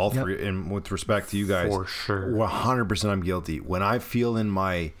guilty. All three. And with respect to you guys, for sure, 100% I'm guilty. When I feel in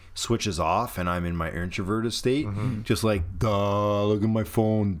my switches off and I'm in my introverted state, just like, look at my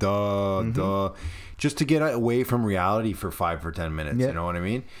phone, just to get away from reality for 5 or 10 minutes. You know what I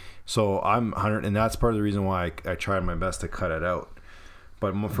mean? So I'm 100, and that's part of the reason why I tried my best to cut it out.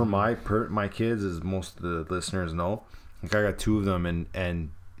 But for my kids, as most of the listeners know, like I got 2 of them,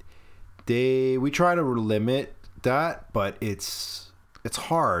 and we try to limit that, but it's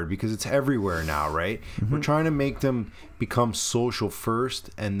hard because it's everywhere now, right? We're trying to make them become social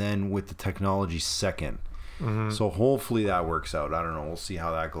first, and then with the technology second. So hopefully that works out. I don't know. We'll see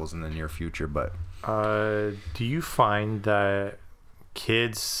how that goes in the near future, but. Do you find that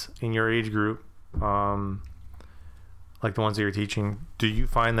kids in your age group, like the ones that you're teaching, do you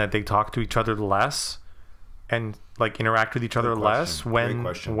find that they talk to each other less and like interact with each other less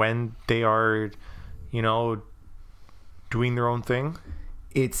when they are, you know, doing their own thing?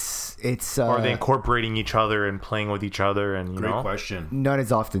 It's or are they incorporating each other and playing with each other? And great question. Not as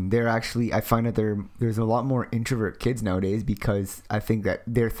often. They're actually, I find that there's a lot more introvert kids nowadays because I think that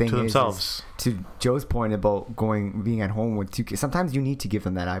their thing to is themselves. To Joe's point about being at home with 2 kids. Sometimes you need to give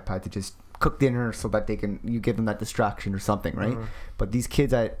them that iPad to just cook dinner so that you give them that distraction or something, right? But these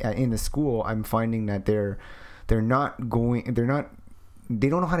kids in the school, I'm finding that they don't know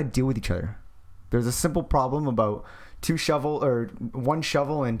how to deal with each other. There's a simple problem about 1 shovel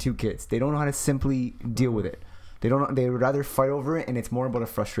and 2 kids. They don't know how to simply deal with it. They would rather fight over it, and it's more about a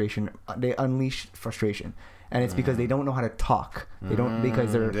frustration. They unleash frustration. And it's because they don't know how to talk. They don't know how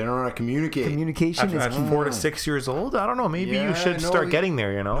to communicate. Communication is at 4 to 6 years old. I don't know. Maybe you should start getting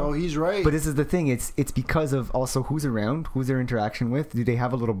there. You know. No, he's right. But this is the thing. It's because of also who's around, who's their interaction with. Do they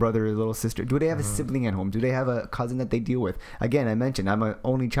have a little brother or a little sister? Do they have a sibling at home? Do they have a cousin that they deal with? Again, I mentioned I'm an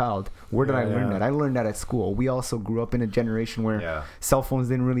only child. Where did I learn that? I learned that at school. We also grew up in a generation where cell phones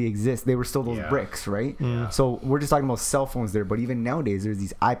didn't really exist. They were still those bricks, right? Yeah. So we're just talking about cell phones there. But even nowadays, there's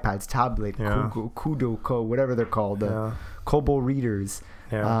these iPads, tablet, Kudo, whatever they're called, Kobo readers.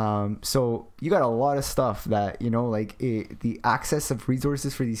 So you got a lot of stuff that, you know, like the access of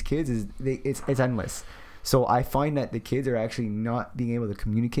resources for these kids it's endless. So I find that the kids are actually not being able to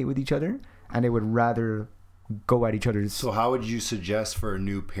communicate with each other, and they would rather go at each other's. So how would you suggest for a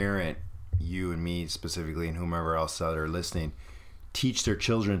new parent, you and me specifically, and whomever else that are listening, teach their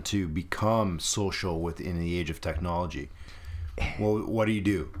children to become social within the age of technology? Well, what do you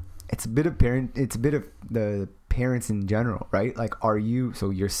do? It's a bit of the parents in general, right? Like,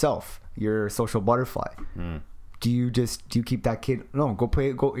 yourself, you're a social butterfly. Do you keep that kid? No, go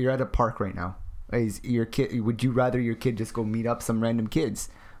play. You're at a park right now. Would you rather your kid just go meet up some random kids?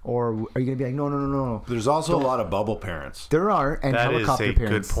 Or are you going to be like, no. There's also a lot of bubble parents. There are, and that helicopter is a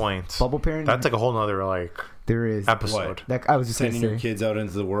parents. Good point. Bubble parents. That's like a whole nother, like... There is. episode That I was just going to Sending your say. kids out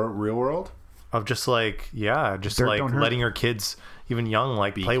into the real world. of just like just Dirt like don't hurt. letting your kids even young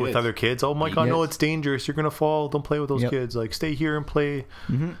like Be play with kids. other kids. Oh my Be god, no, kids. it's dangerous. You're gonna fall. Don't play with those Yep. kids. Like stay here and play.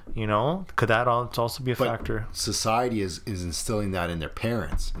 Mm-hmm. You know, could that also be a But factor? society is instilling that in their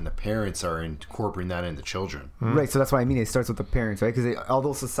parents, and the parents are incorporating that into children. Right, so that's what I mean. It starts with the parents, right? Because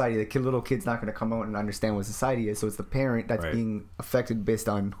although society, little kid's not going to come out and understand what society is, so it's the parent that's Right. being affected based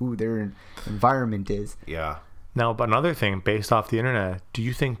on who their environment is. Yeah. Now, but another thing, based off the internet, do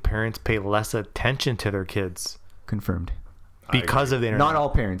you think parents pay less attention to their kids Confirmed. because of the internet? Not all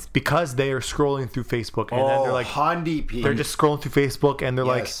parents. Because they are scrolling through Facebook and then they're like Hondi P. they're just scrolling through Facebook and they're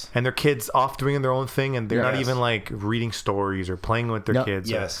Yes. like and their kids off doing their own thing and they're not Yes. even like reading stories or playing with their Yep. kids.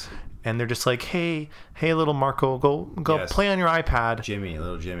 Yes. And they're just like, hey, little Marco, go Yes. play on your iPad. Jimmy,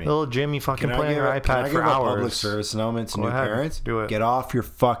 little Jimmy. Little Jimmy, fucking play on your can I iPad give for a public hours. service announcement to Go new ahead. parents? Do it. Get off your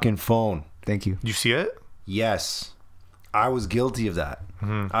fucking phone. Thank you. You see it? Yes. I was guilty of that.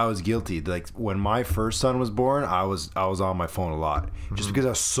 I was guilty. Like when my first son was born, I was on my phone a lot just because I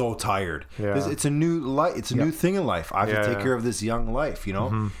was so tired. Yeah. It's a new life. It's a new thing in life. I have to take Yeah. care of this young life, you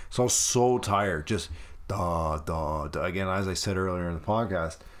know. So I was so tired. Just again, as I said earlier in the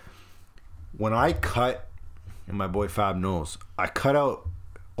podcast, when I cut, and my boy Fab knows, I cut out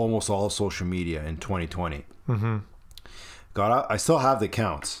almost all social media in 2020. I still have the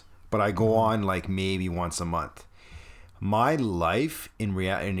accounts, but I go on like maybe once a month. My life in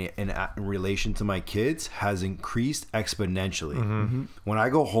relation to my kids has increased exponentially. When I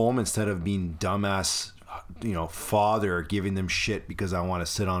go home, instead of being dumbass, father giving them shit because I want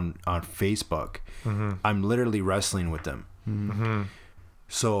to sit on Facebook, I'm literally wrestling with them.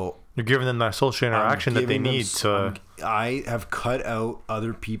 So You're giving them that social interaction that they need to. I have cut out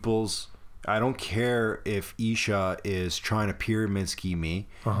other people's. I don't care if Isha is trying to pyramid scheme me,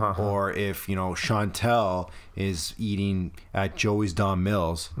 or if Chantel is eating at Joey's Don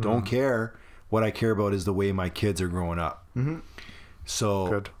Mills. Don't care. What I care about is the way my kids are growing up. So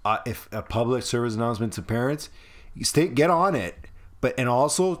Good. If a public service announcement to parents, get on it. And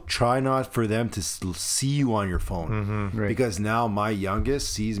also try not for them to see you on your phone, Right. because now my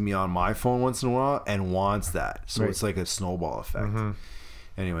youngest sees me on my phone once in a while and wants that. So Right. it's like a snowball effect.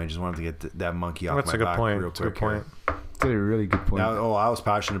 Anyway, I just wanted to get that monkey off That's my a good back point. real That's a quick. good point. That's a really good point. Now, I was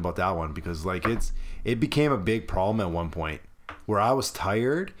passionate about that one because it became a big problem at one point where I was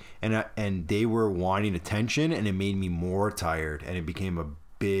tired and they were wanting attention, and it made me more tired, and it became a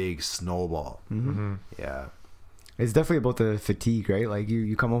big snowball. Yeah. It's definitely about the fatigue, right? Like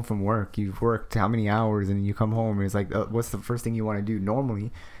you come home from work, you've worked how many hours, and you come home and it's like, what's the first thing you want to do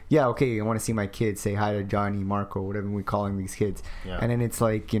normally? Yeah, okay, I want to see my kids, say hi to Johnny, Marco, whatever we calling these kids. Yeah. And then it's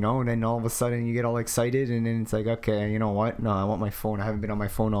like, and then all of a sudden you get all excited, and then it's like, okay, you know what? No, I want my phone. I haven't been on my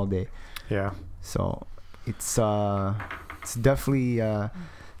phone all day. Yeah. So it's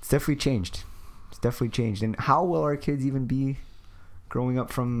definitely changed. It's definitely changed. And how will our kids even be growing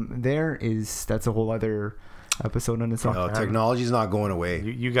up from there? That's a whole other episode on its own. Technology's not going away.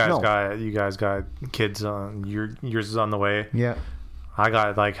 You guys No. got kids on yours is on the way. Yeah. I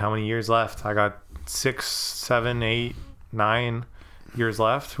got like how many years left? I got 6, 7, 8, 9 years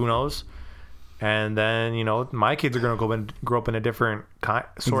left. Who knows? And then my kids are gonna grow up in a different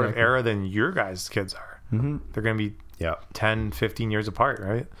sort of Exactly. era than your guys' kids are. They're gonna be Yeah. 10, 15 years apart,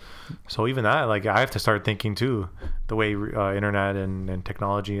 right? So even that, like, I have to start thinking too, the way internet and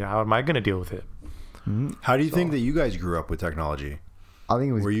technology. How am I gonna deal with it? How do you think that you guys grew up with technology? I think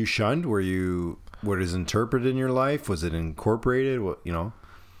it was Were you shunned? What is interpreted in your life? Was it incorporated?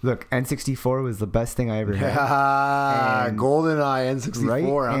 Look, N64 was the best thing I ever had. And- GoldenEye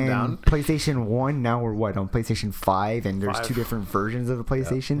N64. Right? I'm And down. PlayStation 1, now we're on PlayStation 5, and there's 5. 2 different versions of the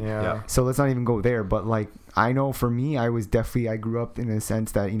PlayStation. Yeah. So let's not even go there. But like, I know for me, I grew up in a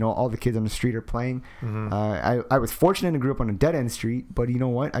sense that, all the kids on the street are playing. I was fortunate to grow up on a dead end street, but you know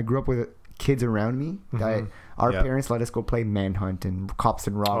what? I grew up with kids around me that our parents let us go play Manhunt and Cops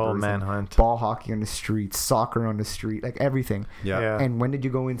and Robbers. and Manhunt. ball hockey on the street, soccer on the street, like everything. Yeah. And when did you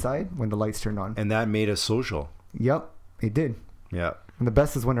go inside? When the lights turned on. And that made us social. Yep, it did. Yeah. And the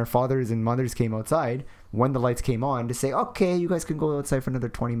best is when our fathers and mothers came outside when the lights came on to say, okay, you guys can go outside for another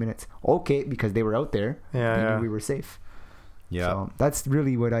 20 minutes. Okay, because they were out there. Yeah, They yeah. knew we were safe. Yeah. So that's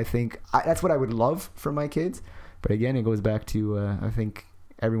really what I think. That's what I would love for my kids. But again, it goes back to, I think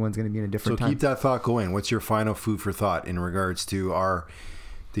everyone's going to be in a So different time. keep that thought going. What's your final food for thought in regards to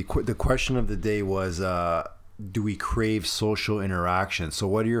the question of the day was, do we crave social interaction? So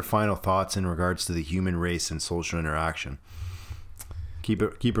what are your final thoughts in regards to the human race and social interaction? keep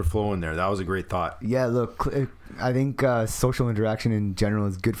it flowing there. That was a great thought. Yeah, look, I think social interaction in general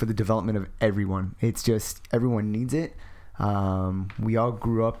is good for the development of everyone. It's just everyone needs it. We all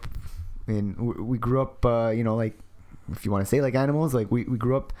grew up like, if you want to say like animals, like we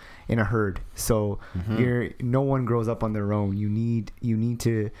grew up in a herd. So no one grows up on their own.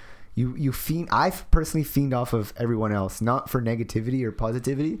 You fiend. I've personally fiend off of everyone else, not for negativity or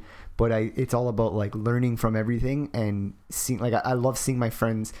positivity, but it's all about like learning from everything and seeing. Like I love seeing my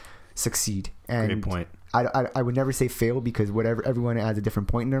friends succeed. And great point. I would never say fail, because everyone has a different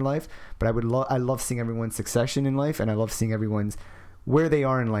point in their life. But I love seeing everyone's succession in life, and I love seeing everyone's where they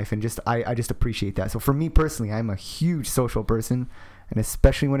are in life, and I just appreciate that. So for me personally, I'm a huge social person, and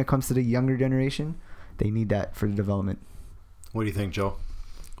especially when it comes to the younger generation, they need that for the development. What do you think, Joe?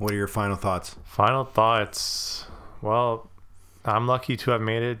 What are your final thoughts? Final thoughts. Well, I'm lucky to have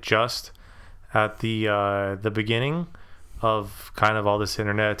made it just at the beginning of kind of all this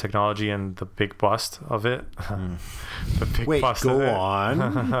internet technology and the big bust of it. The big Wait, bust go of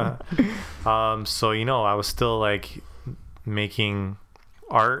it. on. So I was still like making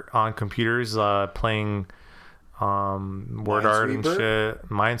art on computers, playing word art and shit,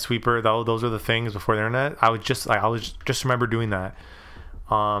 Minesweeper. Those are the things before the internet. I was just remember doing that.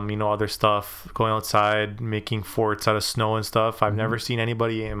 Other stuff, going outside, making forts out of snow and stuff. I've never seen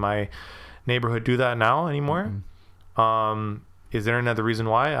anybody in my neighborhood do that now anymore. Is there another reason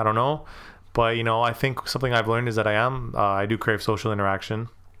why? I don't know. But, I think something I've learned is that I do crave social interaction,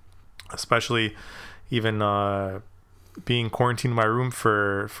 especially even being quarantined in my room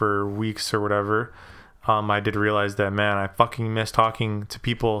for weeks or whatever. I did realize that, man, I fucking miss talking to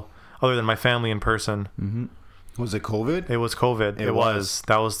people other than my family in person. Mm-hmm. Was it COVID? It was COVID. It was.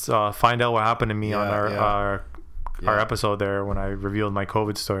 That was Find Out What Happened to Me on our episode there when I revealed my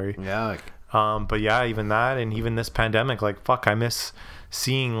COVID story. Yeah. But yeah, even that, and even this pandemic, like, fuck, I miss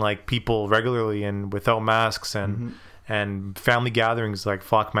seeing like people regularly and without masks and family gatherings. Like,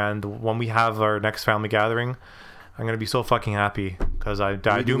 fuck, man, when we have our next family gathering, I'm gonna be so fucking happy, because I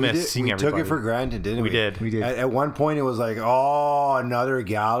do miss seeing everybody. We took it for granted, didn't we? We did. At one point, it was like, oh, another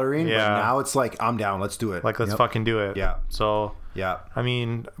gathering. Yeah. But now it's like, I'm down. Let's do it. Like, let's fucking do it. Yeah. So, yeah. I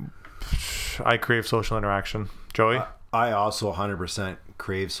mean, I crave social interaction. Joey? I also 100%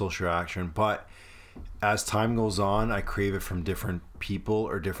 crave social interaction, but as time goes on, I crave it from different people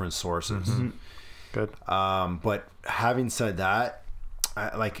or different sources. Mm-hmm. Good. But having said that,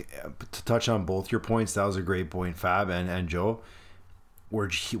 to touch on both your points, that was a great point, Fab and Joe. We're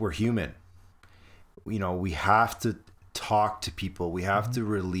human. We have to talk to people. We have to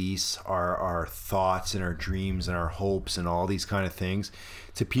release our thoughts and our dreams and our hopes and all these kind of things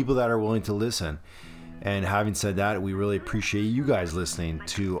to people that are willing to listen. And having said that, we really appreciate you guys listening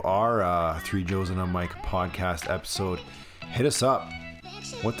to our Three Joes and a Mic podcast episode. Hit us up.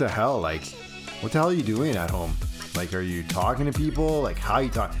 What the hell? Like, what the hell are you doing at home? Like, are you talking to people? Like, how you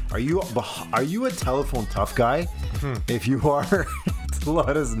talk? Are you a telephone tough guy? If you are,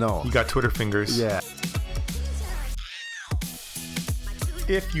 let us know. You got Twitter fingers. Yeah.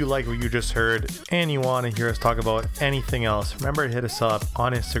 If you like what you just heard and you want to hear us talk about anything else, remember to hit us up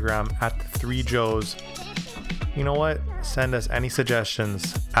on Instagram at the 3 Joes. You know what? Send us any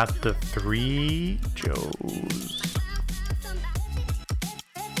suggestions at the 3 Joes.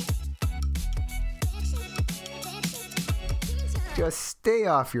 Just stay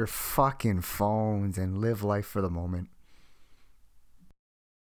off your fucking phones and live life for the moment.